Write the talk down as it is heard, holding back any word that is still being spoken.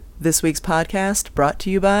This week's podcast brought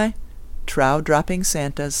to you by Trow Dropping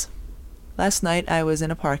Santas. Last night I was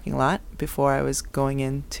in a parking lot before I was going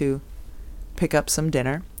in to pick up some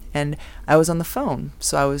dinner, and I was on the phone.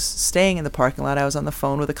 So I was staying in the parking lot. I was on the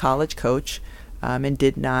phone with a college coach and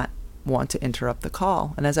did not want to interrupt the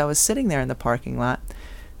call. And as I was sitting there in the parking lot,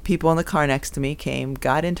 people in the car next to me came,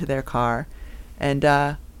 got into their car, and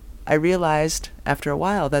I realized after a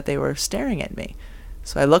while that they were staring at me.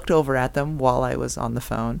 So I looked over at them while I was on the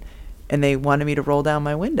phone, and they wanted me to roll down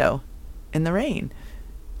my window in the rain.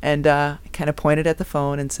 And I kind of pointed at the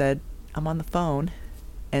phone and said, "I'm on the phone."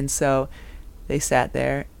 And so they sat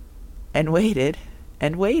there and waited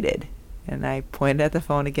and waited. And I pointed at the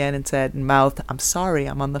phone again and said, mouthed, "I'm sorry,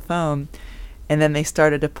 I'm on the phone." And then they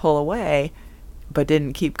started to pull away, but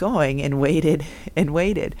didn't keep going, and waited and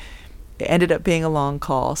waited. It ended up being a long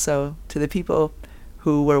call. So to the people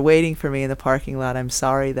who were waiting for me in the parking lot, I'm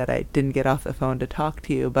sorry that I didn't get off the phone to talk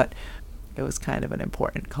to you, but it was kind of an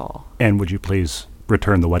important call. And would you please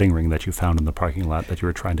return the wedding ring that you found in the parking lot that you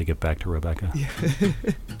were trying to get back to Rebecca?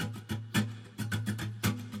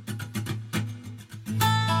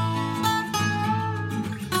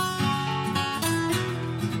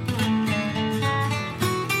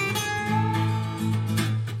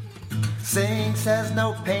 Saying says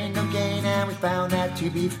no pain, no gain, and we found that to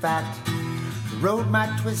be fact. The road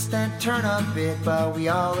might twist and turn a bit, but we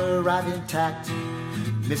all arrive intact.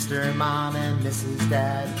 Mr. Mom and Mrs.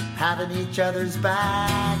 Dad having each other's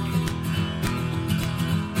back.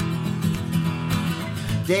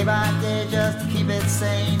 Day by day, just to keep it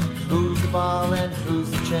sane. Who's the ball and who's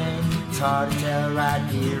the chain? It's hard to tell right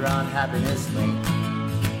here on Happiness Lane.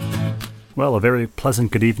 Well, a very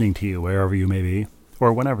pleasant good evening to you, wherever you may be,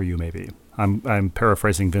 or whenever you may be. I'm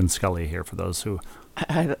paraphrasing Vin Scully here for those who...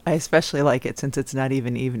 I especially like it since it's not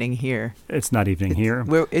even evening here. It's not evening here.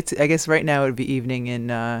 I guess right now it would be evening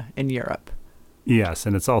in Europe. Yes,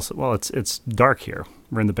 and it's also, well, it's dark here.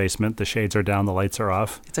 We're in the basement. The shades are down. The lights are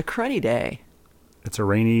off. It's a cruddy day. It's a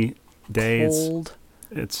rainy day. Cold.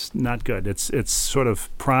 It's not good. It's sort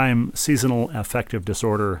of prime seasonal affective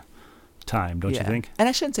disorder time, don't you think? And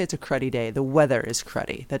I shouldn't say it's a cruddy day. The weather is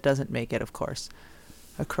cruddy. That doesn't make it, of course,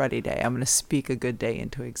 a cruddy day. I'm going to speak a good day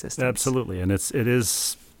into existence. Absolutely. And it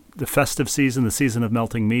is the festive season, the season of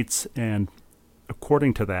melting meats. And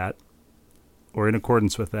according to that, or in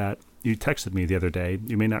accordance with that, you texted me the other day.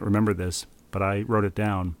 You may not remember this, but I wrote it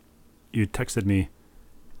down. You texted me,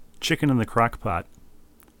 "Chicken in the crock pot,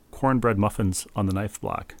 cornbread muffins on the knife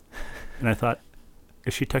block." And I thought,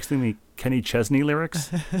 is she texting me Kenny Chesney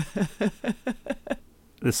lyrics?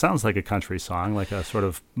 This sounds like a country song, like a sort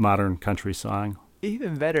of modern country song.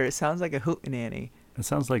 Even better, it sounds like a hootenanny. It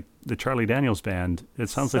sounds like the Charlie Daniels Band. It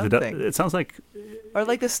sounds Something. like it sounds like, or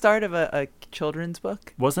like the start of a children's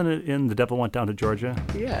book. Wasn't it in The Devil Went Down to Georgia?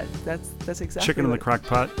 Yeah, that's exactly. Chicken in the crock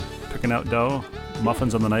pot, picking out dough,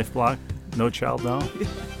 muffins on the knife block, no child, no.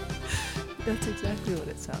 That's exactly what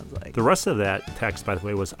it sounds like. The rest of that text, by the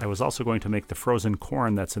way, was I was also going to make the frozen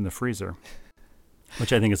corn that's in the freezer,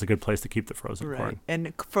 which I think is a good place to keep the frozen corn.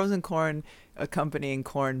 And frozen corn accompanying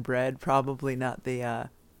cornbread, probably not the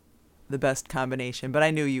best combination. But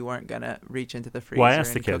I knew you weren't gonna reach into the freezer. Well, I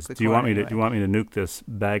asked the and kids, cook "Do you want me anyway. to nuke this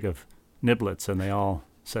bag of niblets?" And they all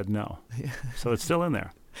said no. So it's still in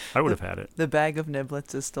there. I would have had it. The bag of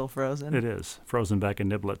niblets is still frozen. It is frozen bag of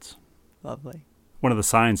niblets. Lovely. One of the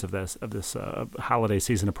signs of this holiday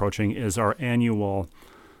season approaching is our annual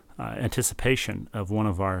anticipation of one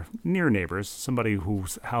of our near neighbors, somebody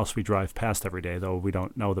whose house we drive past every day, though we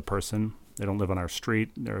don't know the person. They don't live on our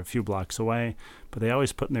street. They're a few blocks away. But they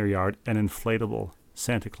always put in their yard an inflatable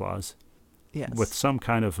Santa Claus. Yes. With some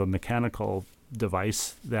kind of a mechanical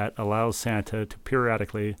device that allows Santa to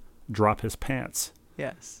periodically drop his pants.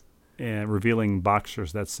 Yes. And revealing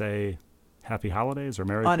boxers that say Happy Holidays or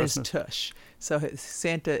Merry on Christmas. his tush. So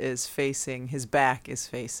Santa is facing, his back is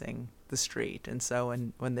facing the street. And so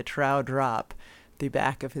when the trow drop, the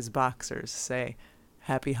back of his boxers say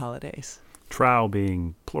Happy Holidays. Trow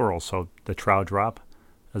being plural, so the trow drop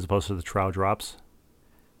as opposed to the trow drops.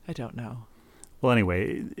 I don't know. Well,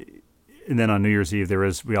 anyway, and then on New Year's Eve,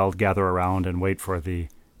 we all gather around and wait for the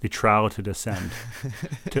trow to descend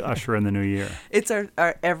to usher in the new year. It's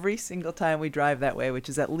our every single time we drive that way, which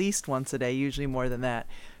is at least once a day, usually more than that.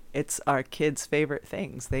 It's our kids' favorite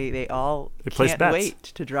things. They all place can't bets. wait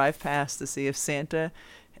to drive past to see if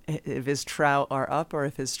his trow are up or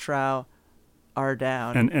if his trow are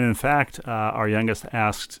down. And in fact, our youngest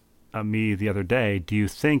asked me the other day, do you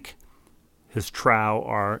think his trow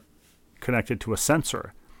are connected to a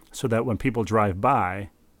sensor so that when people drive by,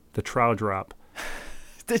 the trow drop?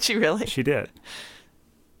 Did she really? She did.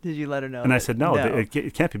 Did you let her know? And I said, no.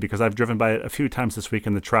 It can't be, because I've driven by it a few times this week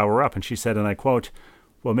and the trow were up. And she said, and I quote,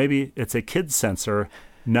 well, maybe it's a kid sensor.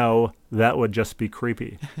 No, that would just be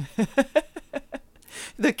creepy.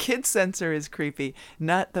 The kid sensor is creepy,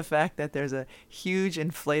 not the fact that there's a huge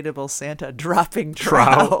inflatable Santa dropping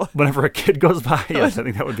trow. Whenever a kid goes by, yes, I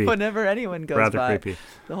think that would be whenever anyone goes rather by. creepy.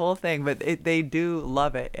 The whole thing, but they do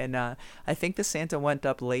love it. And I think the Santa went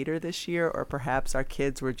up later this year, or perhaps our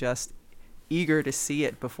kids were just eager to see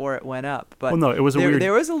it before it went up. But well, no, it was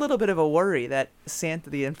there was a little bit of a worry that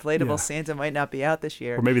the inflatable Santa might not be out this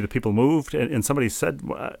year. Or maybe the people moved, and somebody said,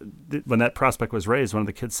 when that prospect was raised, one of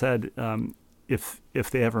the kids said, if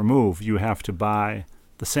they ever move, you have to buy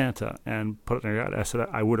the Santa and put it in your yard. I said,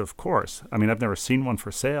 I would, of course. I mean, I've never seen one for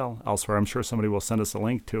sale elsewhere. I'm sure somebody will send us a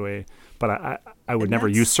link to but I would never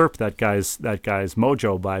usurp that guy's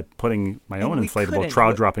mojo by putting my own inflatable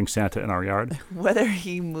trow dropping Santa in our yard. Whether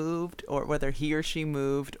he moved, or whether he or she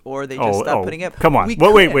moved, or they just stopped putting it. Come on.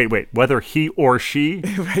 Wait. Whether he or she.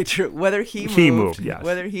 Right, true. Whether he moved, yes.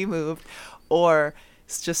 Whether he moved, or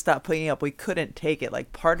just stop putting it up. We couldn't take it.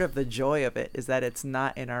 Like, part of the joy of it is that it's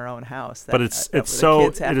not in our own house. But it's the so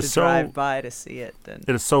kids have to drive by to see it. And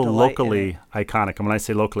it is so locally iconic. And when I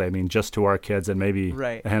say locally, I mean just to our kids, and maybe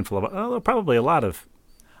a handful of probably a lot of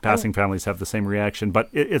passing families have the same reaction. But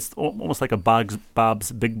it's almost like a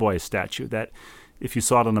Bob's Big Boy statue that, if you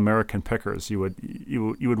saw it on American Pickers, you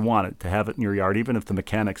would want it, to have it in your yard, even if the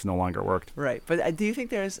mechanics no longer worked. Right. But do you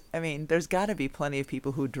think there's got to be plenty of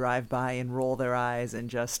people who drive by and roll their eyes and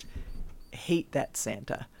just hate that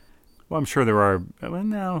Santa? Well, I'm sure there are. Well,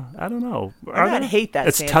 no, I don't know. I hate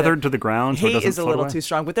that Santa. It's tethered to the ground. Hate is a little too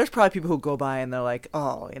strong, but there's probably people who go by and they're like,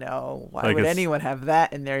 oh, why would anyone have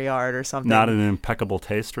that in their yard or something? Not an impeccable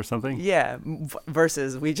taste or something? Yeah,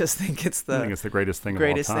 versus we just think it's the greatest thing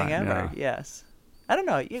greatest of all time. Thing ever, yeah. Yes. I don't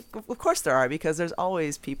know. Of course there are, because there's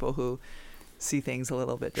always people who see things a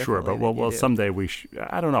little bit differently. Sure, but someday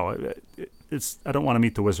I don't know. I don't want to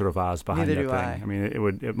meet the Wizard of Oz behind Neither that do thing. I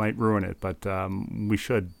mean, it might ruin it, but we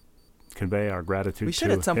should convey our gratitude. We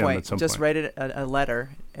should at some point just write a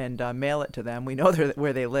letter and mail it to them. We know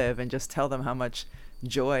where they live, and just tell them how much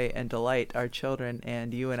joy and delight our children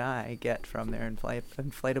and you and I get from their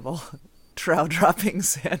inflatable trow dropping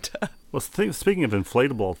Santa. Well, speaking of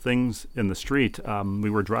inflatable things in the street, we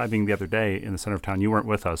were driving the other day in the center of town. You weren't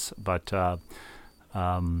with us, but our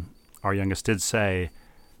youngest did say,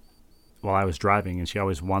 while I was driving, and she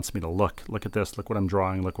always wants me to look at this, look what I'm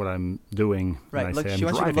drawing, look what I'm doing. Right, and I say, she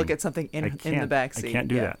wants driving. you to look at something in the back seat. I can't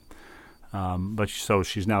do that. But so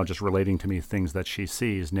she's now just relating to me things that she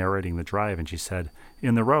sees, narrating the drive, and she said,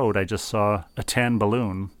 in the road, I just saw a tan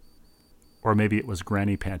balloon, or maybe it was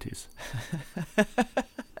granny panties.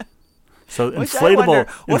 So inflatable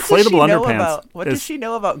underpants. What does she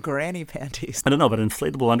know about granny panties? I don't know, but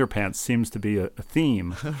inflatable underpants seems to be a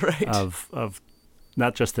theme right. of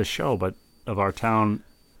not just this show, but of our town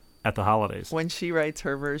at the holidays. When she writes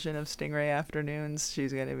her version of Stingray Afternoons,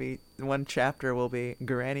 she's going to be, one chapter will be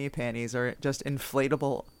granny panties, or just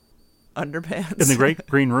inflatable underpants. In the great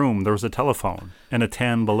green room, there was a telephone and a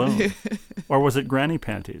tan balloon. Or was it granny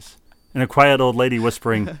panties? And a quiet old lady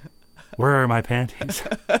whispering, where are my panties?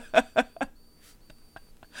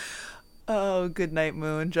 Oh, good night,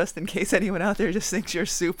 Moon. Just in case anyone out there just thinks you're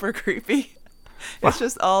super creepy. It's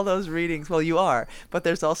just all those readings. Well, you are, but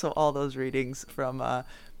there's also all those readings from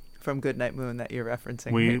Goodnight Moon that you're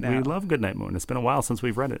referencing right now. We love Goodnight Moon. It's been a while since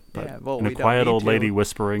we've read it. But yeah, well, and a quiet old lady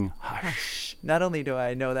whispering, hush. Not only do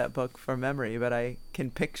I know that book from memory, but I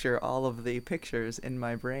can picture all of the pictures in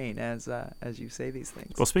my brain as you say these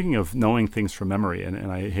things. Well, speaking of knowing things from memory, and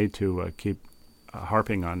I hate to keep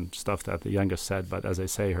harping on stuff that the youngest said, but as I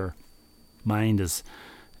say, her mind is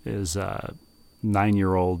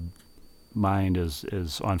 9-year-old mind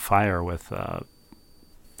is on fire with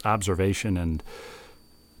observation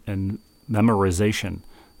and memorization.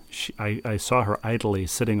 I saw her idly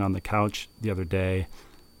sitting on the couch the other day,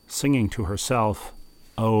 singing to herself,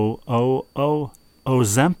 "Oh,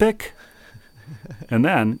 Ozempic," and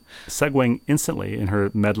then segueing instantly in her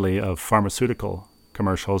medley of pharmaceutical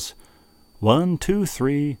commercials, 1, 2,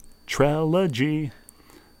 3, Trelegy,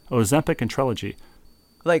 Ozempic and Trelegy.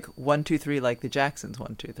 Like 1, 2, 3, like the Jacksons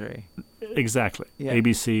 1, 2, 3. Exactly. Yeah.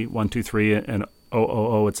 ABC 1, 2, 3, and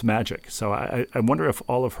oh, it's magic. So I wonder if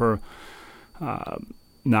all of her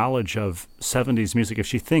knowledge of 70s music, if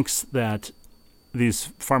she thinks that these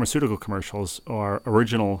pharmaceutical commercials are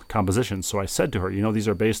original compositions. So I said to her, these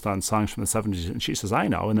are based on songs from the 70s. And she says, I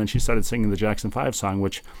know. And then she started singing the Jackson 5 song,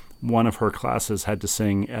 which one of her classes had to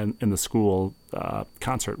sing in the school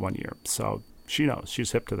concert one year. So she knows.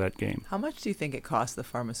 She's hip to that game. How much do you think it costs the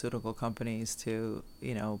pharmaceutical companies to,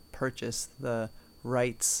 purchase the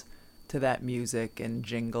rights to that music and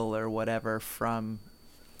jingle or whatever from,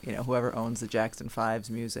 whoever owns the Jackson 5's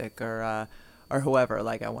music or whoever?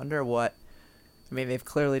 Like, I wonder what. I mean, they've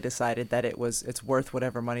clearly decided that it's worth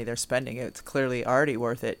whatever money they're spending. It's clearly already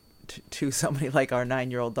worth it to somebody like our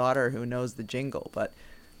 9-year-old daughter who knows the jingle, but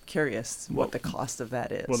curious what the cost of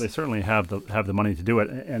that is. Well, they certainly have the money to do it,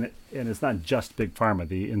 and it's not just Big Pharma.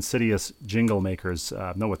 The insidious jingle makers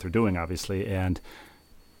know what they're doing, obviously. And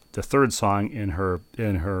the third song in her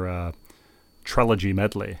trilogy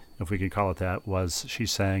medley, if we could call it that, was she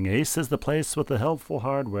sang "Ace is the place with the helpful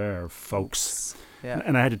hardware, folks." Yeah.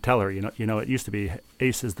 And I had to tell her, it used to be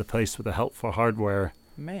 "Ace is the place with the helpful hardware,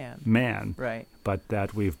 man." Right. But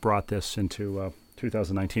that we've brought this into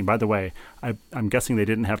 2019. By the way, I'm guessing they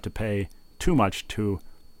didn't have to pay too much to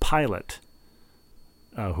Pilot,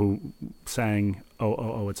 who sang "Oh,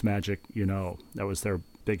 oh, oh, it's magic," That was their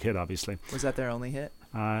big hit, obviously. Was that their only hit?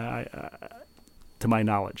 To my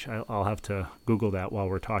knowledge. I'll have to Google that while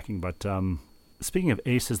we're talking. But speaking of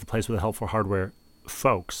Ace is the place with the helpful hardware,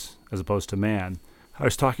 folks, as opposed to man, I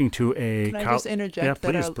was talking to a... Can I just interject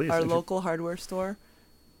that please. Our local hardware store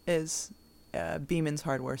is Beeman's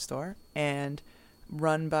Hardware Store and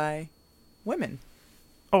run by women.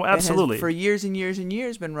 Oh, absolutely. It has for years and years and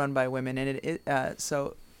years been run by women, and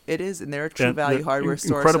so it is, and they're a true value hardware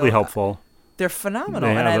store. Incredibly helpful. They're phenomenal,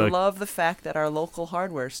 and I love the fact that our local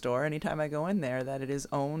hardware store, anytime I go in there, that it is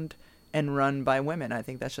owned and run by women. I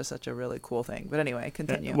think that's just such a really cool thing. But anyway,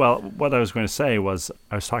 continue. Well, what I was going to say was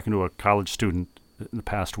I was talking to a college student in the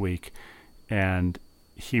past week, and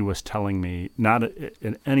he was telling me, not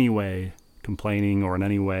in any way complaining or in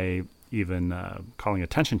any way even calling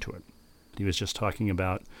attention to it. He was just talking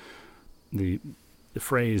about the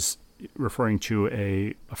phrase referring to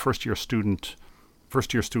a first-year student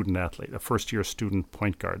athlete, a first-year student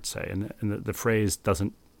point guard, say, and the phrase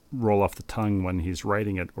doesn't roll off the tongue when he's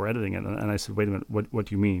writing it or editing it. And I said, wait a minute, what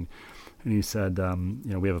do you mean? And he said,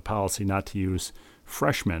 we have a policy not to use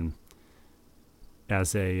freshman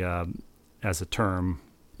as a term,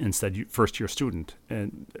 instead first-year student,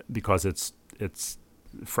 and because it's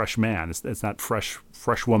fresh man, it's not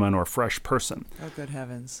fresh woman or fresh person. Oh, good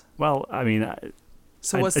heavens! Well, I mean.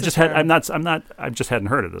 So what's the term? I just hadn't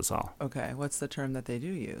heard it, is all. Okay, what's the term that they do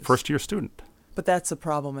use? First-year student. But that's a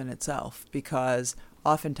problem in itself, because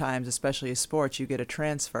oftentimes, especially in sports, you get a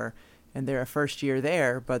transfer, and they're a first year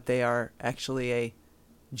there, but they are actually a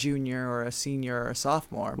junior or a senior or a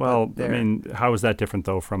sophomore. Well, I mean, how is that different,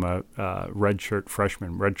 though, from a redshirt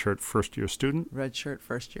freshman, redshirt first-year student? Redshirt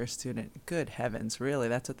first-year student. Good heavens, really?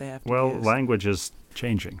 That's what they have to use? Well, language is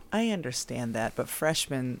changing. I understand that, but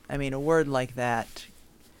freshman, I mean, a word like that.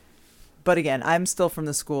 But again, I'm still from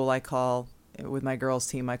the school with my girls'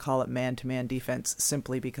 team, I call it man-to-man defense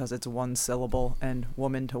simply because it's one syllable, and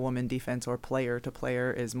woman-to-woman defense or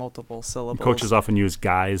player-to-player is multiple syllables. Coaches often use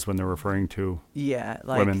guys when they're referring to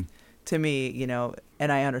women. To me,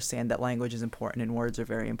 and I understand that language is important and words are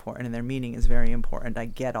very important and their meaning is very important. I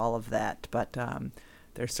get all of that, but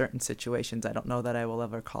there are certain situations I don't know that I will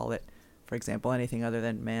ever call it, for example, anything other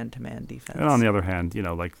than man-to-man defense. And on the other hand,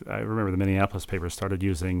 like I remember the Minneapolis paper started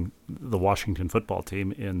using the Washington football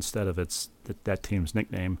team instead of that team's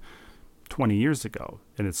nickname 20 years ago,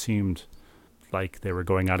 and it seemed like they were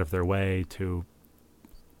going out of their way to,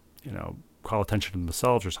 call attention to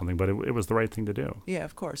themselves or something. But it was the right thing to do. Yeah,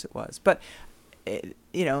 of course it was. But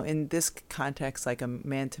in this context, like a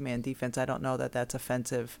man-to-man defense, I don't know that that's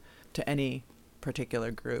offensive to any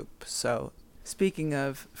particular group. So. Speaking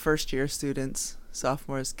of first-year students,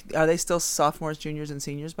 sophomores, are they still sophomores, juniors, and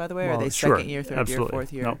seniors, by the way? Or are they second year, third year,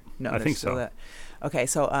 fourth year? No, I think so. Okay,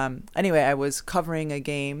 so anyway, I was covering a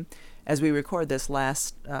game as we record this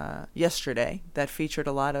yesterday that featured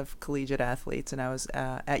a lot of collegiate athletes, and I was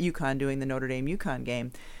at UConn doing the Notre Dame-UConn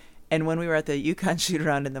game. And when we were at the UConn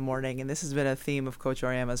shoot-around in the morning, and this has been a theme of Coach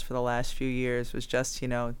Auriemma's for the last few years, was just,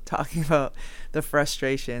 talking about the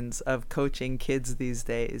frustrations of coaching kids these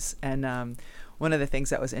days. And one of the things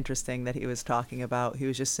that was interesting that he was talking about, he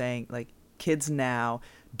was just saying, like, kids now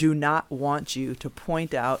do not want you to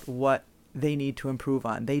point out what they need to improve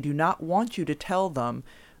on. They do not want you to tell them,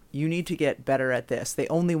 you need to get better at this. They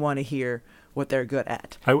only want to hear what they're good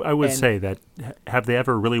at. I would say that, have they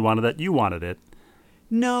ever really wanted that? You wanted it.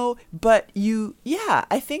 No, but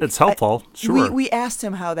I think it's helpful. Sure. We asked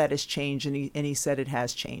him how that has changed, and he said it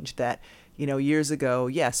has changed. That years ago,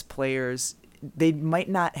 yes, players, they might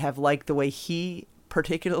not have liked the way he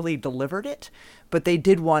particularly delivered it, but they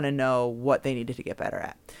did want to know what they needed to get better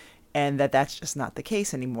at. and that's just not the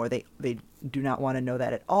case anymore. They do not want to know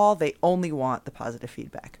that at all. They only want the positive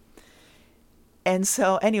feedback. And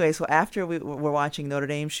so anyway, so after we were watching Notre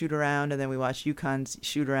Dame shoot around, and then we watched UConn's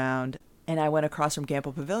shoot around, and I went across from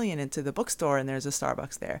Gamble Pavilion into the bookstore, and there's a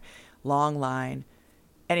Starbucks there. Long line.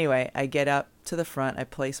 Anyway, I get up to the front, I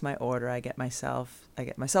place my order, I get myself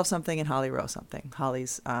something and Holly Rowe something.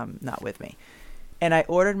 Holly's not with me. And I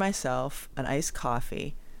ordered myself an iced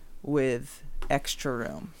coffee with extra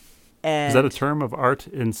room. And is that a term of art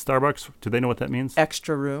in Starbucks? Do they know what that means?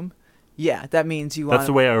 Extra room? Yeah, that means you want... That's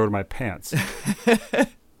the way I order my pants.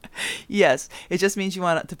 Yes, it just means you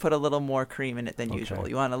want to put a little more cream in it than usual.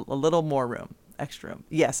 You want a little more room, extra room.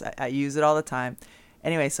 Yes, I use it all the time.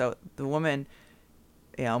 Anyway, so the woman...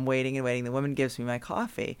 I'm waiting and waiting. The woman gives me my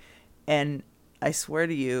coffee, and I swear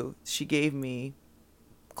to you, she gave me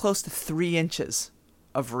close to 3 inches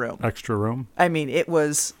of room. Extra room? I mean, it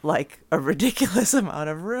was like a ridiculous amount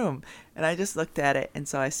of room. And I just looked at it, and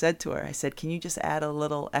so I said to her, can you just add a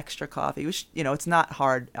little extra coffee? Which, it's not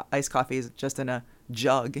hard. Iced coffee is just in a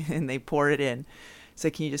jug, and they pour it in. So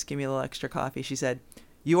can you just give me a little extra coffee? She said,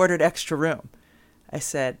 you ordered extra room. I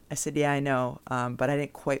said, yeah, I know, but I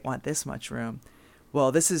didn't quite want this much room.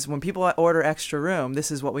 Well, this is when people order extra room,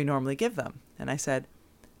 this is what we normally give them. And I said,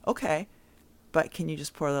 okay, but can you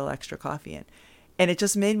just pour a little extra coffee in? And it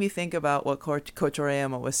just made me think about what Coach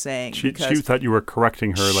Orayama was saying. She thought you were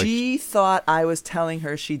correcting her. She thought I was telling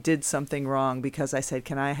her she did something wrong because I said,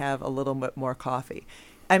 can I have a little bit more coffee?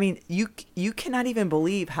 I mean, you cannot even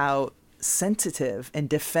believe how sensitive and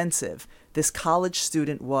defensive this college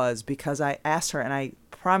student was, because I asked her, and I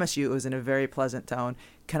promise you it was in a very pleasant tone,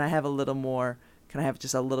 can I have a little more? Can I have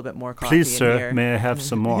just a little bit more coffee? Please, sir, here? may I have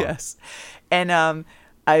some more? Yes. And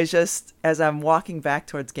I was just, as I'm walking back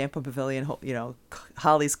towards Gamble Pavilion,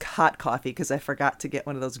 Holly's hot coffee, because I forgot to get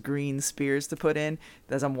one of those green spears to put in.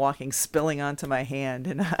 As I'm walking, spilling onto my hand,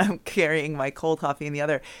 and I'm carrying my cold coffee in the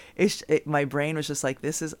other. My brain was just like,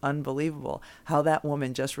 this is unbelievable how that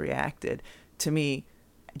woman just reacted to me,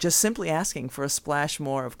 just simply asking for a splash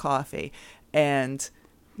more of coffee. And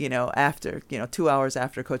after 2 hours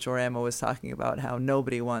after Coach Orayama was talking about how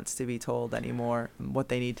nobody wants to be told anymore what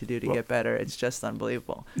they need to do to get better, it's just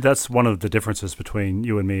unbelievable. That's one of the differences between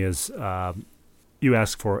you and me is you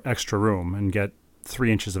ask for extra room and get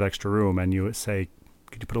 3 inches of extra room, and you say,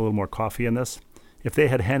 could you put a little more coffee in this? If they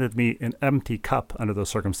had handed me an empty cup under those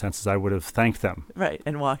circumstances, I would have thanked them. Right,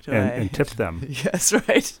 and walked away. And tipped them. Yes,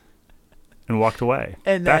 right. And walked away,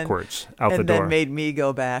 and backwards, out the door. And then made me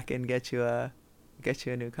go back and get you a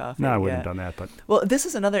new coffee. No, I wouldn't have done that. But well, this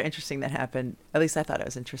is another interesting that happened. At least I thought it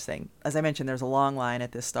was interesting. As I mentioned, there's a long line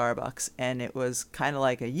at this Starbucks, and it was kind of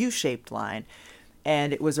like a U-shaped line,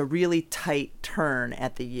 and it was a really tight turn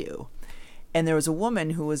at the U. And there was a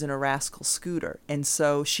woman who was in a Rascal scooter, and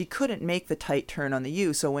so she couldn't make the tight turn on the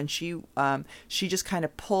U. So when she just kind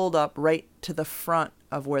of pulled up right to the front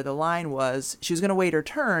of where the line was. She was going to wait her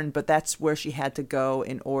turn, but that's where she had to go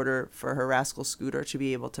in order for her Rascal scooter to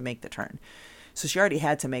be able to make the turn. So she already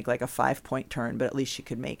had to make like a 5-point turn, but at least she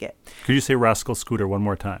could make it. Could you say Rascal Scooter one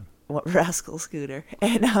more time? What, Rascal Scooter?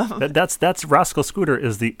 And that's Rascal Scooter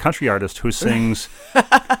is the country artist who sings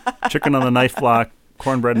 "Chicken on the Knife Block,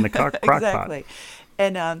 Cornbread in the Crock exactly. Pot."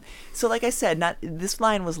 And so, like I said, this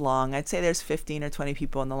line was long. I'd say there's 15 or 20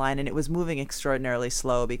 people in the line, and it was moving extraordinarily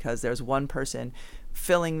slow because there's one person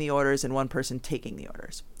filling the orders and one person taking the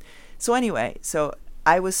orders. So anyway, so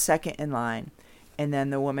I was second in line. And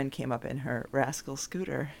then the woman came up in her Rascal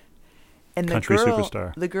scooter. And Country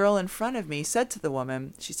superstar. The girl in front of me said to the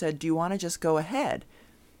woman, she said, do you want to just go ahead?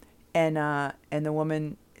 And the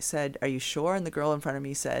woman said, are you sure? And the girl in front of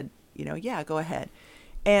me said, yeah, go ahead.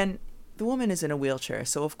 And the woman is in a wheelchair,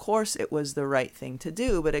 so of course it was the right thing to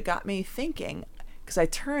do, but it got me thinking, because I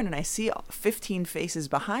turn and I see 15 faces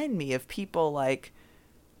behind me of people, like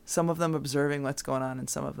some of them observing what's going on and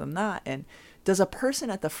some of them not. And does a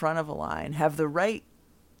person at the front of a line have the right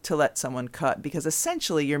to let someone cut? Because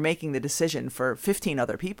essentially you're making the decision for 15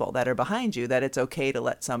 other people that are behind you that it's okay to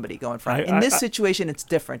let somebody go in front. In this situation, it's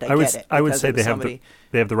different. I get it. I would say they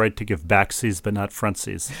have the right to give backseas but not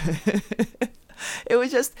frontsies. It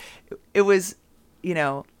was,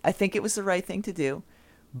 I think it was the right thing to do,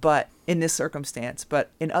 but in this circumstance,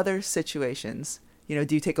 but in other situations,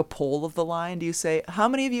 do you take a poll of the line? Do you say, how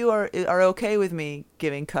many of you are okay with me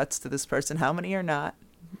giving cuts to this person? How many are not?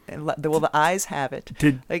 And will the eyes have it?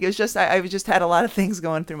 It was just, I just had a lot of things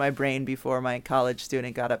going through my brain before my college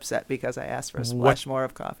student got upset because I asked for a splash more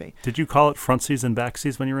of coffee. Did you call it frontsies and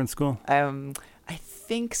backsies when you were in school? I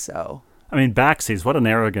think so. I mean, backsies, what an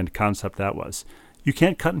arrogant concept that was. You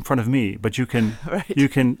can't cut in front of me, but you can right. You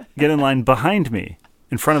can get in line behind me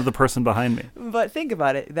in front of the person behind me. But think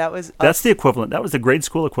about it. That's the equivalent. That was the grade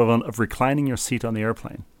school equivalent of reclining your seat on the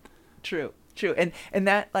airplane. True. And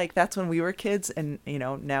that, like, that's when we were kids, and, you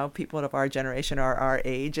know, now people of our generation are our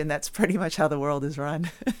age, and that's pretty much how the world is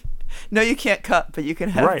run. No, you can't cut, but you can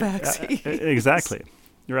have back seats. Exactly.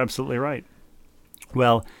 You're absolutely right.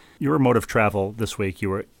 Well, your mode of travel this week, you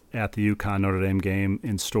were at the UConn Notre Dame game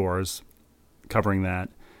in stores, covering that,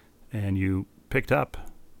 and you picked up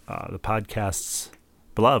the podcast's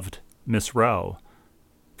beloved Miss Rowe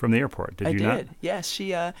from the airport. Did you not? I did. Yes,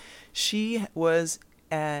 she was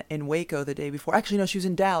in Waco the day before. Actually, no, she was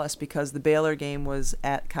in Dallas because the Baylor game was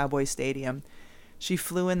at Cowboy Stadium. She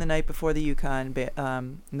flew in the night before the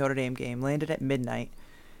UConn Notre Dame game, landed at midnight.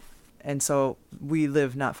 And so we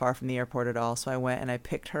live not far from the airport at all. So I went and I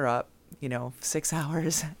picked her up, 6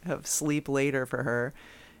 hours of sleep later for her.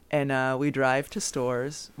 And we drove to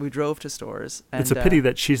stores. And, it's a pity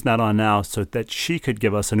that she's not on now so that she could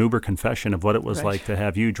give us an Uber confession of what it was like to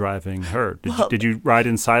have you driving her. Did you ride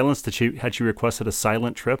in silence? Had she requested a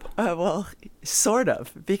silent trip? Well, sort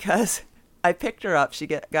of, because I picked her up. She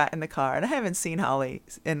got in the car, and I haven't seen Holly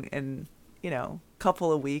in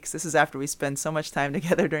couple of weeks. This is after we spend so much time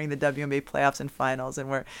together during the WNBA playoffs and finals, and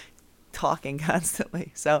we're talking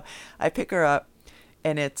constantly. So I pick her up,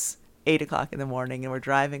 and it's 8 o'clock in the morning, and we're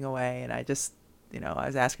driving away, and I just, I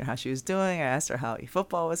was asking her how she was doing. I asked her how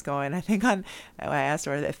football was going. I think I asked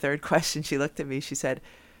her the third question. She looked at me. She said,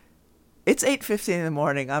 "It's 8:15 in the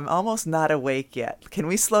morning. I'm almost not awake yet. Can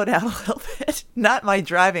we slow down a little bit?" Not my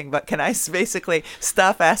driving, but can I basically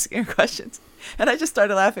stop asking her questions? And I just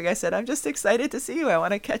started laughing. I said, "I'm just excited to see you. I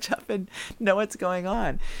want to catch up and know what's going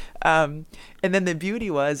on." And then the beauty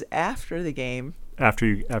was after the game. After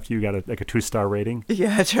you got a 2-star rating? Yeah,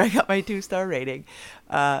 after I got my 2-star rating.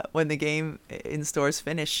 When the game in stores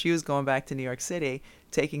finished, she was going back to New York City,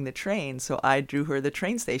 taking the train. So I drew her. The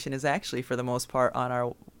train station is actually, for the most part,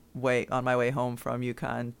 on my way home from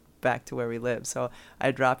UConn back to where we live. So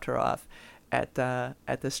I dropped her off at the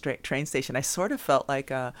train station. I sort of felt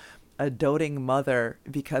like a doting mother,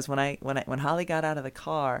 because when Holly got out of the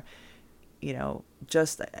car,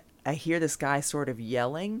 I hear this guy sort of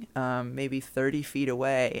yelling, maybe 30 feet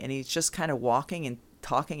away, and he's just kind of walking and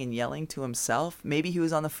talking and yelling to himself. Maybe he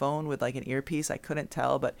was on the phone with like an earpiece. I couldn't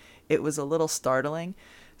tell, but it was a little startling.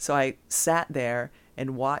 So I sat there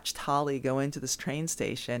and watched Holly go into this train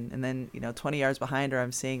station, and then 20 yards behind her,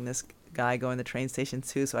 I'm seeing this guy go in the train station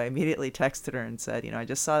too. So I immediately texted her and said, "I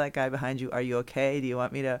just saw that guy behind you. Are you okay? Do you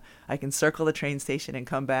want me to? I can circle the train station and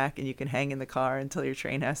come back, and you can hang in the car until your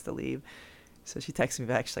train has to leave." So she texted me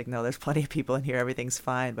back. She's like, "No, there's plenty of people in here. Everything's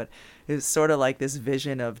fine." But it was sort of like this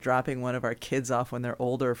vision of dropping one of our kids off when they're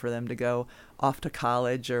older for them to go off to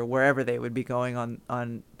college or wherever they would be going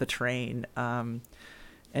on the train.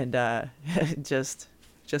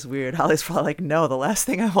 Just weird. Holly's probably like, "No, the last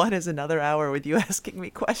thing I want is another hour with you asking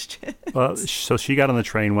me questions." Well, so she got on the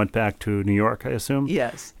train, went back to New York, I assume?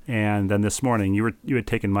 Yes. And then this morning, you had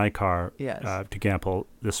taken my car to Gamble.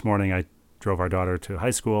 This morning, I drove our daughter to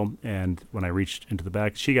high school, and when I reached into the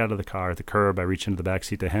back, she got out of the car at the curb. I reached into the back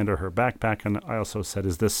seat to hand her backpack, and I also said,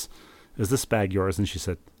 "Is this bag yours?" And she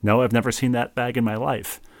said, "No, I've never seen that bag in my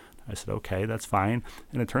life." I said, "Okay, that's fine."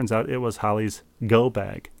 And it turns out it was Holly's go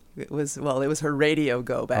bag. It was her radio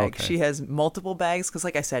go bag. Okay. She has multiple bags because,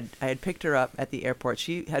 like I said, I had picked her up at the airport.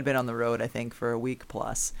 She had been on the road, I think, for a week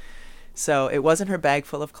plus. So it wasn't her bag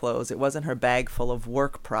full of clothes. It wasn't her bag full of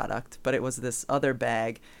work product, but it was this other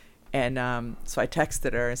bag. And so I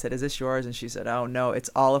texted her and said, "Is this yours?" And she said, "Oh, no, it's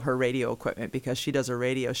all of her radio equipment," because she does a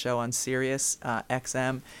radio show on Sirius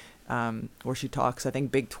XM where she talks, I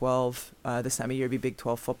think, Big 12. This time of year, it'd be Big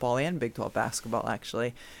 12 football and Big 12 basketball,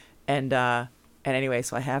 actually. And anyway,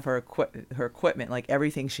 so I have her equipment, like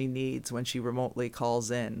everything she needs when she remotely calls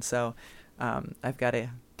in. So I've got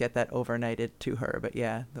to get that overnighted to her. But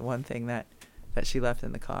yeah, the one thing that she left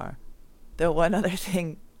in the car. The one other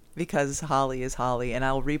thing, because Holly is Holly, and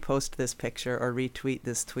I'll repost this picture or retweet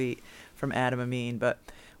this tweet from Adam Amin, but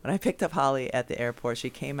when I picked up Holly at the airport, she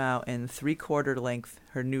came out in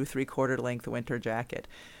her new 3/4 length winter jacket,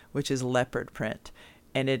 which is leopard print.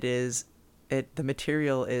 And the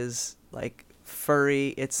material is like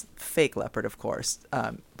furry. It's fake leopard, of course,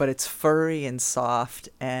 but it's furry and soft.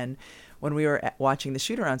 And when we were watching the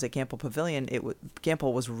shoot-arounds at Gamble Pavilion,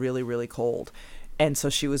 Gamble was really, really cold. And so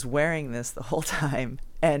she was wearing this the whole time.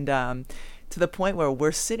 And to the point where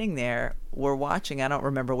we're sitting there, we're watching, I don't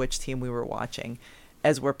remember which team we were watching,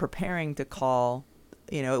 as we're preparing to call.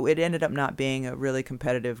 It ended up not being a really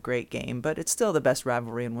competitive, great game, but it's still the best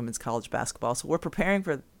rivalry in women's college basketball. So we're preparing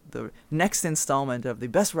for the next installment of the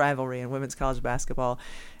best rivalry in women's college basketball.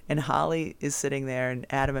 And Holly is sitting there, and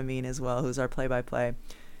Adam Amin as well, who's our play-by-play,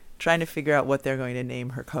 trying to figure out what they're going to name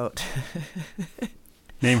her coat.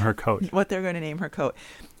 Name her coat. What they're going to name her coat.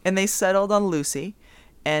 And they settled on Lucy.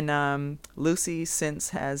 And Lucy since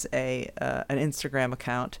has an Instagram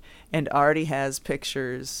account and already has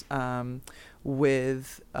pictures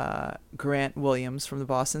with Grant Williams from the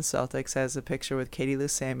Boston Celtics, has a picture with Katie Lou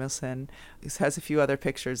Samuelson, has a few other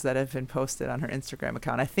pictures that have been posted on her Instagram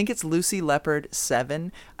account. I think it's Lucy Leopard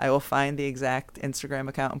 7. I will find the exact Instagram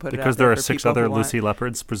account and put it out there. Because there are 6 other Lucy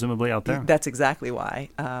Leopards presumably out there. That's exactly why.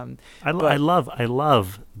 I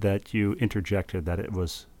love that you interjected that it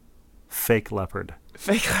was fake leopard.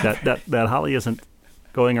 Fake leopard. That Holly isn't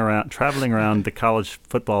traveling around the college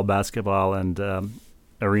football, basketball, and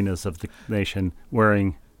arenas of the nation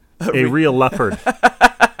wearing a real leopard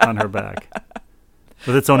on her back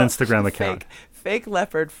with its own Instagram account. Fake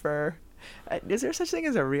leopard fur. Is there such thing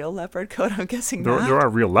as a real leopard coat? I'm guessing not. There are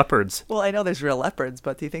real leopards. Well, I know there's real leopards,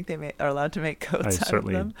 but do you think they are allowed to make coats out of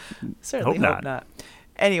them? Certainly hope not.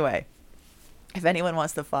 Anyway, if anyone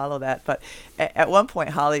wants to follow that. But at one point,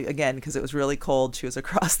 Holly, again, because it was really cold, she was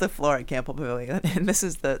across the floor at Campbell Pavilion. And this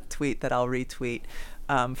is the tweet that I'll retweet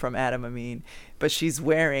from Adam Amin. But she's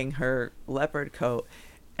wearing her leopard coat.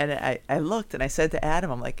 And I looked and I said to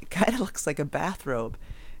Adam, I'm like, it kind of looks like a bathrobe.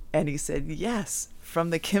 And he said, yes, from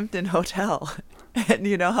the Kimpton Hotel. And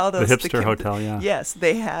you know how those... The hipster hotel, yeah. Yes,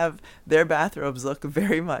 they have... Their bathrobes look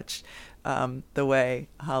very much the way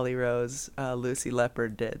Holly Rose, Lucy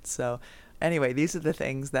Leopard did. So anyway, these are the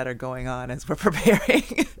things that are going on as we're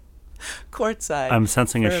preparing courtside. I'm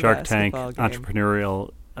sensing a Shark Tank game.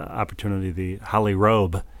 Entrepreneurial opportunity, the Holly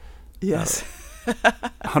Robe. Yes.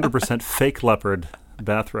 100% fake leopard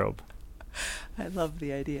bathrobe. I love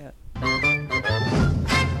the idea.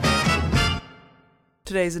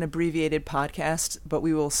 Today's an abbreviated podcast, but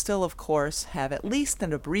we will still, of course, have at least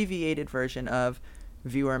an abbreviated version of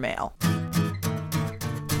viewer mail.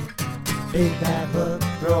 Bait that hook,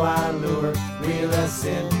 throw our lure, reel us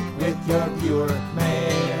in with your viewer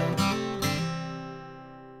mail.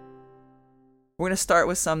 We're going to start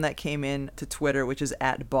with some that came in to Twitter, which is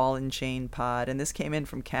 @BallAndChainPod, and this came in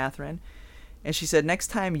from Catherine. And she said, next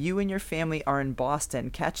time you and your family are in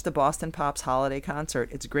Boston, catch the Boston Pops holiday concert.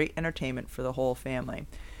 It's great entertainment for the whole family.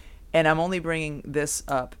 And I'm only bringing this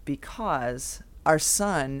up because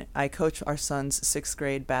I coach our son's 6th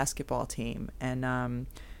grade basketball team. And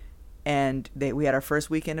we had our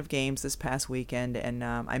first weekend of games this past weekend. And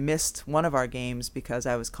I missed one of our games because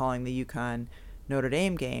I was calling the UConn Notre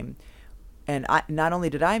Dame game. And not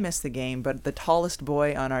only did I miss the game, but the tallest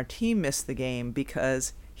boy on our team missed the game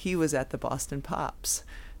because he was at the Boston Pops.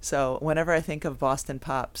 So whenever I think of Boston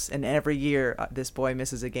Pops, and every year this boy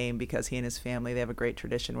misses a game because he and his family, they have a great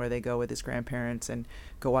tradition where they go with his grandparents and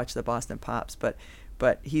go watch the Boston Pops.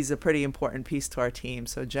 But he's a pretty important piece to our team.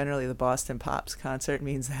 So generally the Boston Pops concert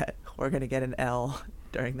means that we're going to get an L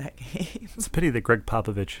during that game. It's a pity that Greg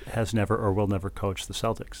Popovich has never or will never coach the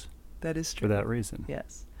Celtics. That is true. For that reason.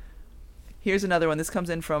 Yes. Here's another one. This comes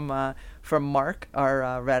in from Mark,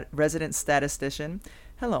 our resident statistician.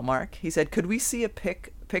 Hello, Mark. He said, could we see a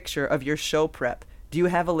picture of your show prep? Do you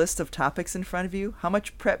have a list of topics in front of you? How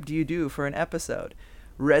much prep do you do for an episode?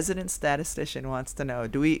 Resident statistician wants to know.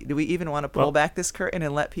 Do we even want to pull back this curtain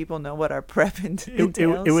and let people know what our prep entails?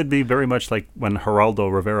 It would be very much like when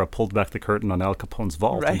Geraldo Rivera pulled back the curtain on Al Capone's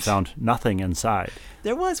vault and found nothing inside.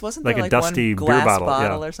 There wasn't like there a dusty one glass beer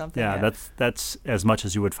bottle or something? Yeah, that's as much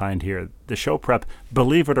as you would find here. The show prep,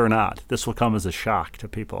 believe it or not, this will come as a shock to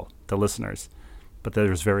people, to listeners. But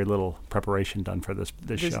there's very little preparation done for this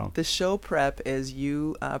show. The show prep is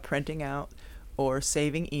you printing out or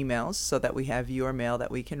saving emails so that we have viewer mail that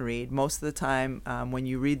we can read. Most of the time, when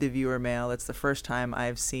you read the viewer mail, it's the first time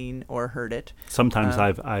I've seen or heard it. Sometimes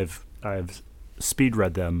I've speed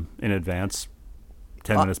read them in advance,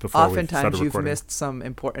 10 minutes before we started recording. Oftentimes you've missed some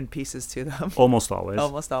important pieces to them. Almost always.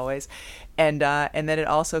 Almost always. And then it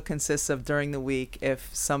also consists of during the week, if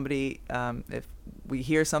somebody, if we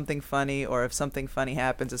hear something funny or if something funny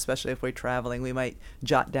happens, especially if we're traveling, we might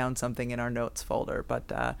jot down something in our notes folder.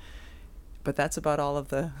 But that's about all of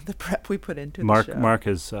the prep we put into the show. Mark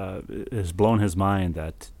has blown his mind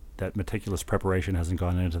that meticulous preparation hasn't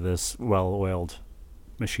gone into this well-oiled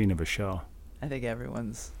machine of a show. I think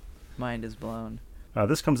everyone's mind is blown.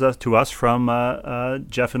 This comes to us from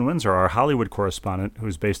Jeff in Windsor, our Hollywood correspondent,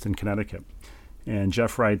 who's based in Connecticut. And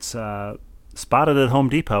Jeff writes, spotted at Home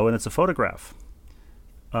Depot, and it's a photograph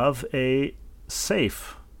of a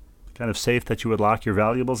safe, kind of safe that you would lock your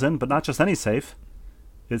valuables in, but not just any safe.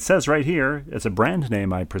 It says right here, it's a brand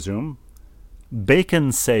name, I presume,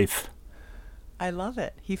 Bacon Safe. I love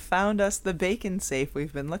it. He found us the bacon safe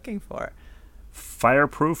we've been looking for.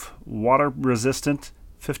 Fireproof, water-resistant,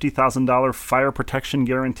 $50,000 fire protection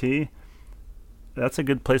guarantee. That's a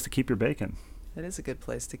good place to keep your bacon. It is a good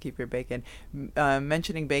place to keep your bacon.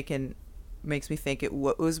 Mentioning bacon makes me think it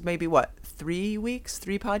was maybe 3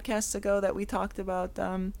 podcasts ago that we talked about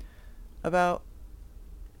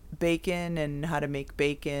bacon and how to make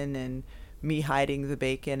bacon and me hiding the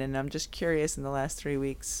bacon. And I'm just curious, in the last 3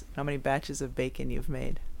 weeks, how many batches of bacon you've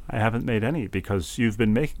made. I haven't made any because you've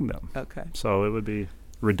been making them. Okay. So it would be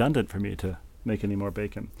redundant for me to make any more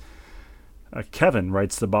bacon. Kevin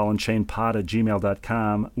writes the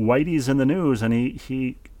ballandchainpod@gmail.com. Whitey's in the news, and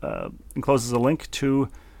he encloses a link to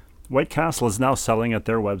White Castle is now selling at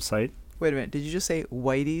their website. Wait a minute. Did you just say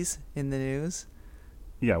Whitey's in the news?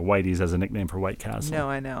 Yeah, Whitey's as a nickname for White Castle. No,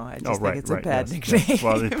 I know. I just think it's a bad yes, nickname. Yes.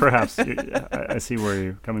 Well, perhaps. I see where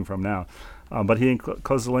you're coming from now. But he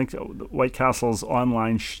encloses a link. White Castle's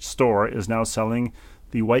online store is now selling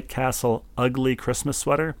the White Castle Ugly Christmas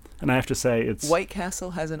Sweater. And I have to say, it's... White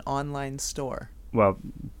Castle has an online store. Well,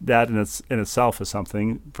 that in itself is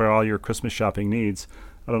something for all your Christmas shopping needs.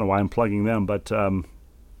 I don't know why I'm plugging them, but the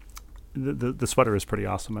sweater is pretty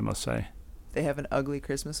awesome, I must say. They have an ugly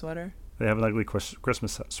Christmas sweater? They have an ugly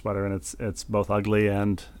Christmas sweater, and it's both ugly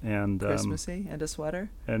and Christmassy and a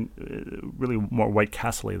sweater? And really more White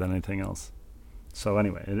Castle-y than anything else. So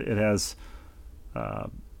anyway, it has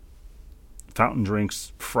fountain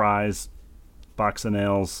drinks, fries, box of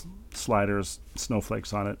nails, sliders,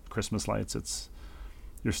 snowflakes on it, Christmas lights. It's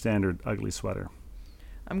your standard ugly sweater.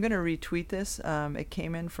 I'm going to retweet this. It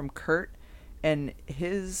came in from Kurt, and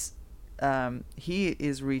his he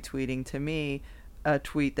is retweeting to me a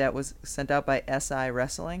tweet that was sent out by SI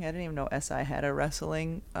Wrestling. I didn't even know SI had a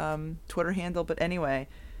wrestling Twitter handle, but anyway,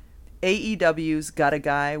 AEW's got a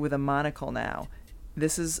guy with a monocle now.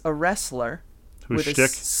 This is a wrestler whose with a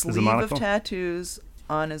sleeve of tattoos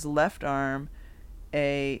on his left arm,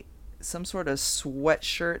 some sort of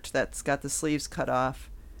sweatshirt that's got the sleeves cut off,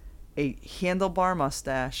 a handlebar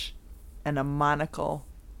mustache, and a monocle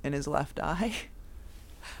in his left eye.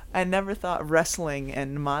 I never thought wrestling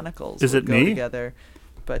and monocles would go together,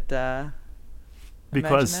 but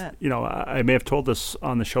because that. I may have told this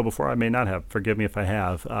on the show before. I may not have. Forgive me if I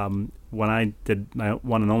have. When I did my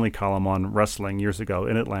one and only column on wrestling years ago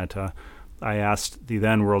in Atlanta, I asked the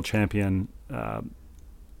then world champion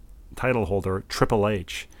title holder Triple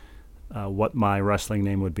H what my wrestling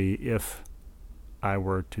name would be if I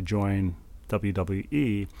were to join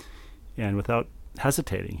WWE, and without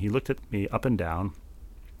hesitating, he looked at me up and down.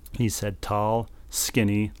 He said, "Tall,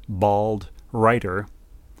 skinny, bald writer.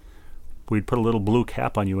 We'd put a little blue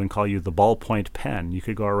cap on you and call you the ballpoint pen. You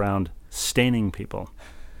could go around staining people."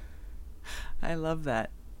 I love that.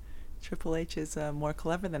 Triple H is more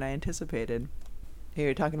clever than I anticipated. Here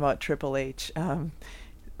you're talking about Triple H.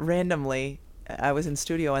 Randomly, I was in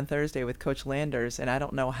studio on Thursday with Coach Landers, and I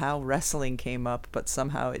don't know how wrestling came up, but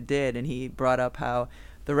somehow it did, and he brought up how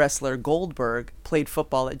the wrestler Goldberg played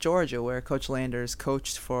football at Georgia, where Coach Landers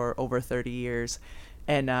coached for over 30 years.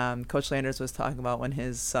 And Coach Landers was talking about when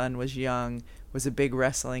his son was young, was a big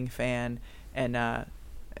wrestling fan, and I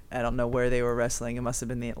don't know where they were wrestling. It must have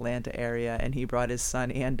been the Atlanta area, and he brought his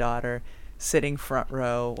son and daughter sitting front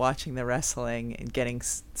row watching the wrestling and getting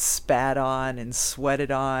spat on and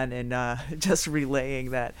sweated on and just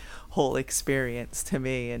relaying that whole experience to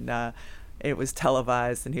me. And it was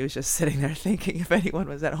televised, and he was just sitting there thinking if anyone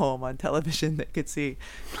was at home on television, they could see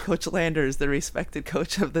Coach Landers, the respected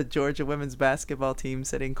coach of the Georgia women's basketball team,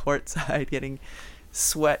 sitting courtside getting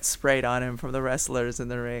sweat sprayed on him from the wrestlers in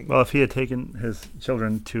the ring. Well, if he had taken his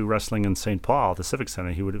children to wrestling in St. Paul, the Civic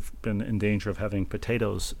Center, he would have been in danger of having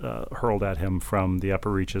potatoes hurled at him from the upper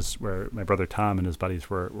reaches where my brother Tom and his buddies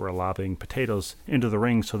were lobbing potatoes into the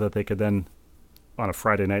ring so that they could then, on a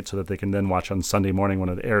Friday night, so that they can then watch on Sunday morning when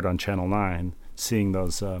it aired on Channel 9, seeing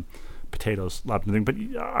those potatoes lobbed in the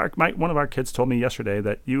ring. But one of our kids told me yesterday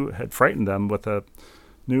that you had frightened them with the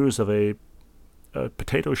news of a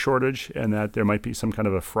potato shortage and that there might be some kind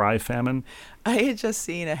of a fry famine. I had just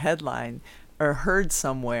seen a headline or heard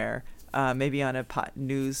somewhere, maybe on a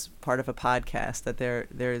news part of a podcast, that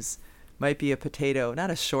there's might be a potato,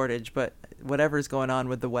 not a shortage, but whatever's going on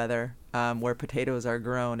with the weather, where potatoes are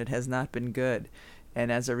grown, it has not been good.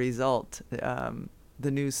 And as a result,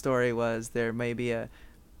 the news story was there may be a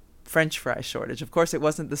French fry shortage. Of course,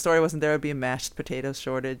 the story wasn't there would be a mashed potato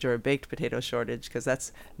shortage or a baked potato shortage, because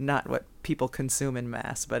that's not what people consume in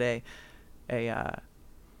mass, but a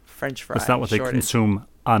French fry. That's not what shortage. They consume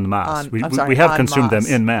en masse. We have en consumed masse.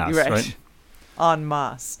 them in mass, right? En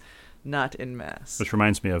masse. not in Mass. Which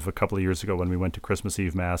reminds me of a couple of years ago when we went to Christmas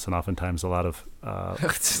Eve Mass, and oftentimes a lot of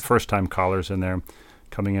first-time callers in there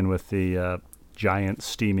coming in with the giant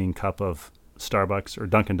steaming cup of Starbucks or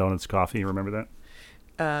Dunkin' Donuts coffee. Remember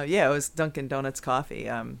that? Yeah, it was Dunkin' Donuts coffee.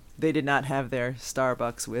 They did not have their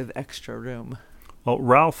Starbucks with extra room. Well,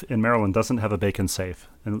 Ralph in Maryland doesn't have a bacon safe,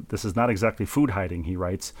 and this is not exactly food hiding, he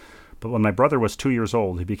writes. But when my brother was 2 years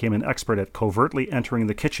old, he became an expert at covertly entering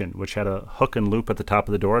the kitchen, which had a hook and loop at the top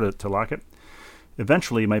of the door to lock it.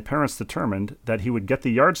 Eventually, my parents determined that he would get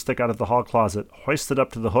the yardstick out of the hall closet, hoist it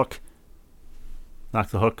up to the hook, knock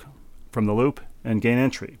the hook from the loop, and gain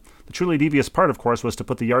entry. The truly devious part, of course, was to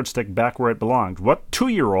put the yardstick back where it belonged. What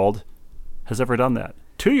 2-year-old has ever done that?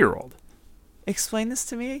 2-year-old. Explain this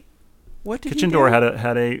to me. What did Kitchen he do? door had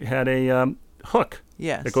a hook.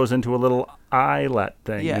 Yes. That goes into a little eyelet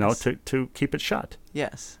thing, Yes. to keep it shut.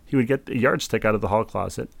 Yes. He would get the yardstick out of the hall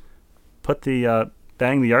closet, put the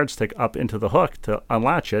bang the yardstick up into the hook to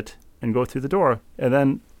unlatch it, and go through the door, and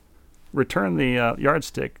then return the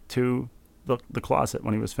yardstick to the closet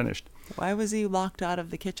when he was finished. Why was he locked out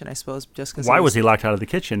of the kitchen? I suppose just because. Why was he locked out of the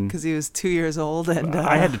kitchen? Because he was 2 years old, and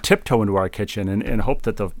I had to tiptoe into our kitchen and hope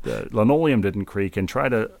that the linoleum didn't creak and try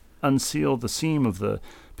to unseal the seam of the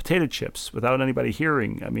potato chips without anybody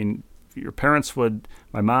hearing. I mean, your parents would,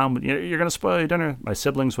 my mom would, you're going to spoil your dinner. My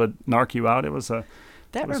siblings would narc you out. It was a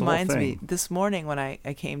That reminds me, this morning when I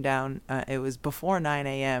came down, it was before 9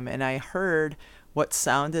 a.m., and I heard what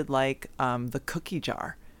sounded like the cookie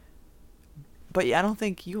jar. But I don't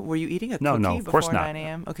think were you eating a cookie No, of before course not. 9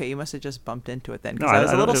 a.m.? Okay, you must have just bumped into it then, No, because I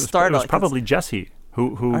was a little startled. It was probably Jesse,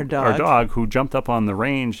 who Our dog. our dog, who jumped up on the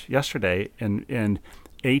range yesterday and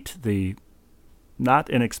ate the not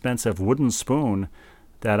inexpensive wooden spoon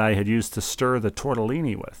that I had used to stir the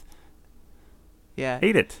tortellini with. Yeah.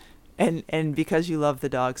 Ate it. And because you love the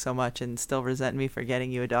dog so much and still resent me for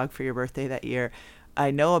getting you a dog for your birthday that year, I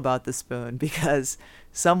know about the spoon because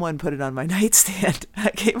someone put it on my nightstand. I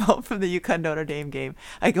came home from the UConn Notre Dame game.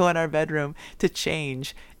 I go in our bedroom to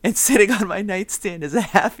change, and sitting on my nightstand is a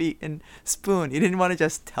half-eaten spoon. You didn't want to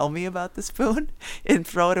just tell me about the spoon and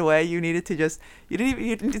throw it away. You needed to you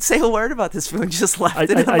didn't say a word about the spoon. You just left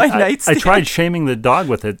it on my nightstand. I tried shaming the dog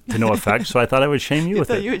with it to no effect, so I thought I would shame you with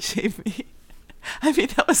it. I thought you would shame me. I mean,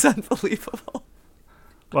 that was unbelievable.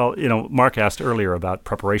 Well, Mark asked earlier about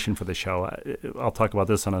preparation for the show. I'll talk about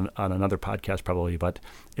this on another podcast probably, but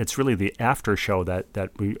it's really the after show that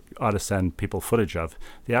we ought to send people footage of.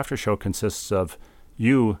 The after show consists of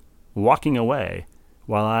you walking away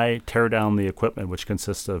while I tear down the equipment, which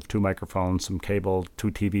consists of 2 microphones, some cable, 2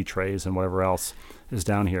 TV trays, and whatever else is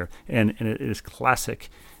down here. And it is classic,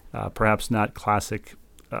 perhaps not classic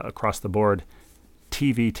across the board,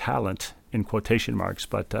 TV talent in quotation marks,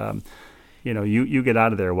 but you get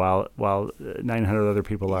out of there while 900 other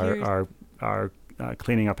people are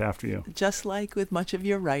cleaning up after you. Just like with much of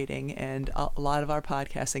your writing and a lot of our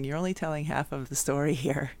podcasting, you're only telling half of the story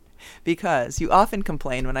here, because you often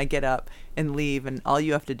complain when I get up and leave, and all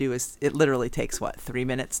you have to do is, it literally takes 3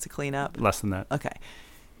 minutes to clean up? Less than that. Okay.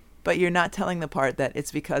 But you're not telling the part that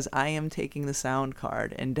it's because I am taking the sound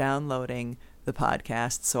card and downloading the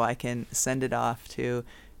podcast so I can send it off to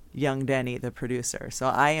young Denny, the producer. So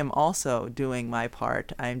I am also doing my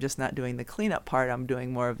part. I'm just not doing the cleanup part. I'm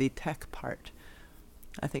doing more of the tech part.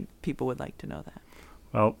 I think people would like to know that.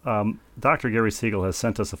 Well, Dr. Gary Siegel has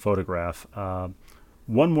sent us a photograph.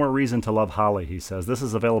 One more reason to love holly, he says. This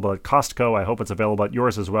is available at Costco. I hope it's available at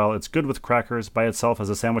yours as well. It's good with crackers, by itself as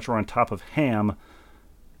a sandwich, or on top of ham.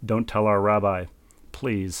 Don't tell our rabbi,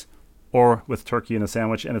 please. Or with turkey in a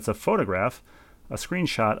sandwich. And it's a photograph, a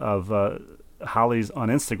screenshot of Holly's on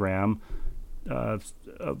Instagram, a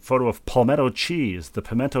photo of palmetto cheese, the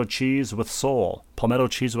pimento cheese with soul, palmetto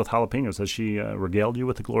cheese with jalapenos. Has she regaled you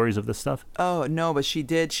with the glories of this stuff? Oh, no, but she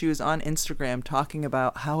did. She was on Instagram talking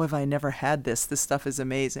about, how have I never had this? This stuff is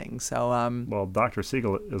amazing. So, well, Dr.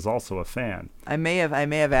 Siegel is also a fan. I may have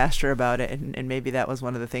asked her about it, and maybe that was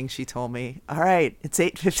one of the things she told me. All right, it's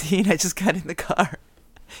 8:15. I just got in the car.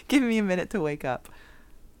 Give me a minute to wake up.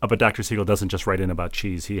 But Dr. Siegel doesn't just write in about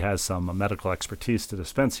cheese. He has some medical expertise to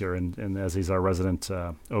dispense here, and as he's our resident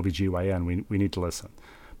OBGYN, we need to listen.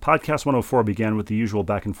 Podcast 104 began with the usual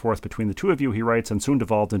back and forth between the two of you, he writes, and soon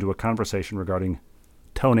devolved into a conversation regarding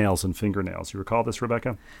toenails and fingernails. You recall this,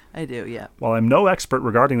 Rebecca? I do, yeah. While I'm no expert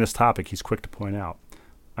regarding this topic, he's quick to point out,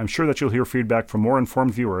 I'm sure that you'll hear feedback from more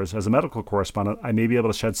informed viewers. As a medical correspondent, I may be able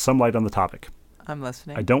to shed some light on the topic. I'm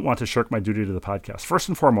listening. I don't want to shirk my duty to the podcast. First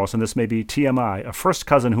and foremost, and this may be TMI, a first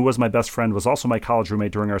cousin who was my best friend was also my college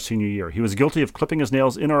roommate during our senior year. He was guilty of clipping his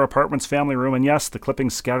nails in our apartment's family room, and yes, the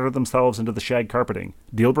clippings scattered themselves into the shag carpeting.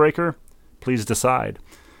 Deal breaker? Please decide.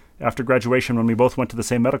 After graduation, when we both went to the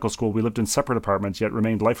same medical school, we lived in separate apartments, yet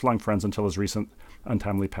remained lifelong friends until his recent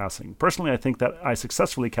untimely passing. Personally, I think that I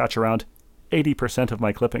successfully catch around 80% of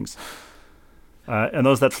my clippings. And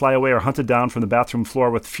those that fly away are hunted down from the bathroom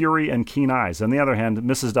floor with fury and keen eyes. On the other hand,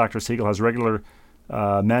 Mrs. Dr. Siegel has regular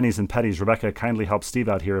manis and petties. Rebecca kindly helps Steve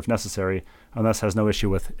out here if necessary, and thus has no issue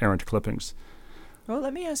with errant clippings. Well,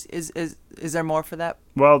 let me ask, is there more for that?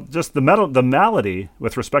 Well, just the malady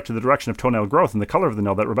with respect to the direction of toenail growth and the color of the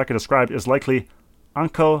nail that Rebecca described is likely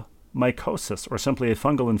onychomycosis, or simply a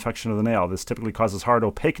fungal infection of the nail. This typically causes hard,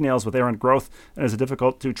 opaque nails with errant growth and is a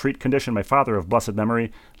difficult-to-treat condition. My father, of blessed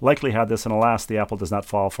memory, likely had this, and alas, the apple does not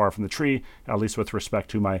fall far from the tree, at least with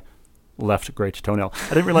respect to my left great toenail. I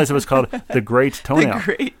didn't realize it was called the great toenail. The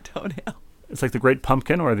great toenail. It's like the Great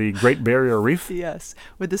Pumpkin or the Great Barrier Reef. Yes,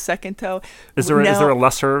 with the second toe. Is there a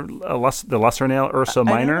lesser nail, Ursa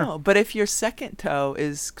Minor? I don't know, but if your second toe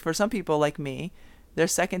is, for some people like me, their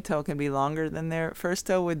second toe can be longer than their first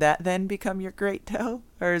toe, would that then become your great toe?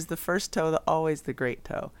 Or is the first toe always the great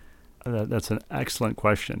toe? That's an excellent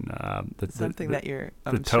question. Something that you're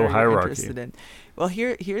toe hierarchy. Interested in. Well,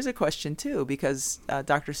 here's a question, too, because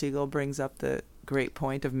Dr. Siegel brings up the great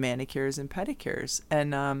point of manicures and pedicures.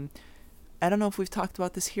 And I don't know if we've talked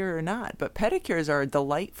about this here or not, but pedicures are a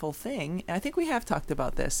delightful thing. And I think we have talked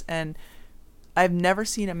about this. And I've never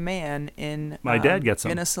seen a man in my dad gets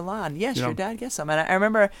them in a salon. Yes, your dad gets them. And I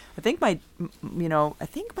remember, I think my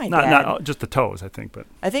dad, not just the toes, I think, but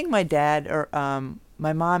I think my dad or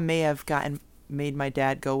my mom may have made my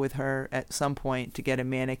dad go with her at some point to get a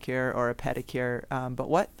manicure or a pedicure. But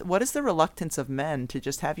what is the reluctance of men to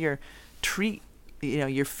just have your treat,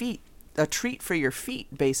 your feet, a treat for your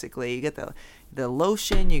feet, basically? You get the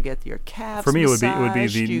lotion, you get your calves. For me, massaged, it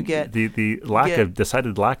would be the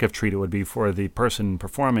decided lack of treat. It would be for the person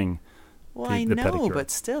performing. Well, the I know, pedicure. but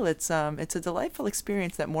still, it's a delightful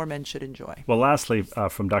experience that more men should enjoy. Well, lastly,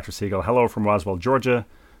 from Dr. Siegel, hello from Roswell, Georgia,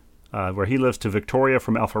 where he lives, to Victoria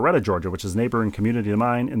from Alpharetta, Georgia, which is a neighboring community of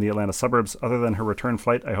mine in the Atlanta suburbs. Other than her return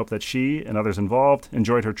flight, I hope that she and others involved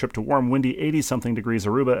enjoyed her trip to warm, windy 80-something degrees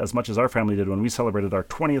Aruba as much as our family did when we celebrated our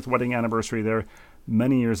 20th wedding anniversary there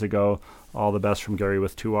many years ago. All the best from Gary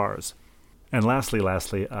with 2 R's. And lastly,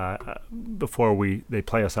 before they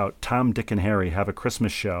play us out, Tom, Dick, and Harry have a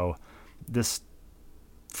Christmas show this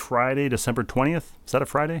Friday, December 20th. Is that a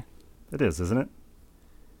Friday? It is, isn't it?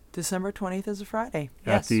 December 20th is a Friday.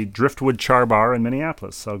 At Yes. the Driftwood Char Bar in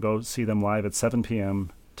Minneapolis. So go see them live at 7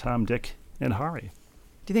 p.m. Tom, Dick, and Harry.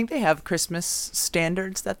 Do you think they have Christmas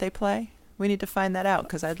standards that they play? We need to find that out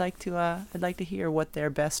because I'd like to hear what their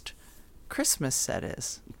best Christmas set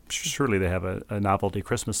is. Surely they have a novelty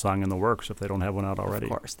Christmas song in the works if they don't have one out already.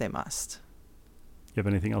 Of course, they must. You have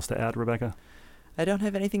anything else to add, Rebecca? I don't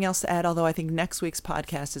have anything else to add, although I think next week's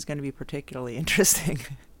podcast is going to be particularly interesting.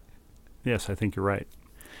 Yes, I think you're right.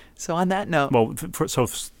 So on that note... Well,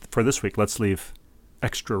 for this week, let's leave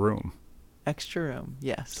extra room. Extra room,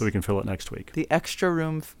 yes. So we can fill it next week. The Extra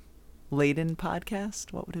Room Laden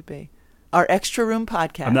podcast? What would it be? Our Extra Room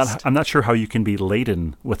podcast. I'm not sure how you can be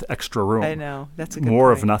laden with extra room. I know. That's a good More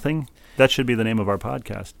point. of nothing? That should be the name of our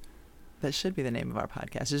podcast. That should be the name of our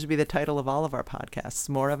podcast. It should be the title of all of our podcasts,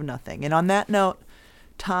 More of Nothing. And on that note,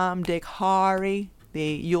 Tom, Dick, Harry, the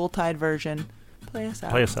Yuletide version, play us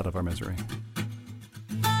out. Play us out of our misery.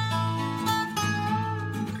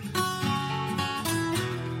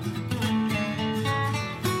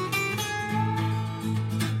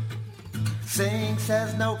 Saying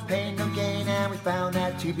says no pain, no gain, and we found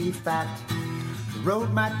that to be fact. The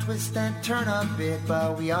road might twist and turn a bit,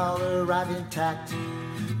 but we all arrive intact.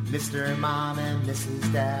 Mr. and Mom and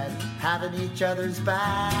Mrs. Dad having each other's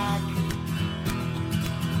back.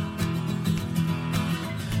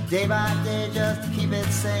 Day by day, just to keep it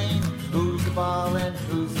sane. Who's the ball and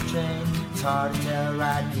who's the chain? It's hard to tell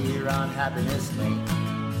right here on Happiness Lane.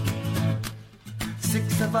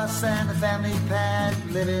 6 of us and the family pet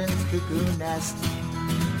live in this cuckoo nest.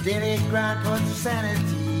 Daily grind puts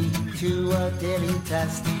sanity to a daily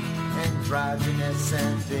test. Androgynous,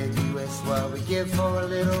 ambiguous, what we give for a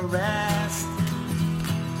little rest.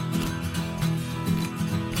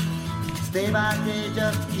 Day by day,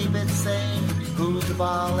 just to keep it sane. Who's the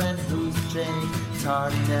ball and who's the chain? It's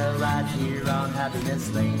hard to tell right here on Happiness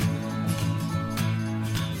Lane.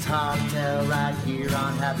 It's hard to tell right here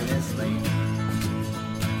on Happiness Lane.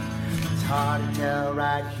 It's hard to tell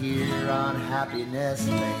right here on Happiness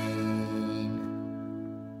Lane.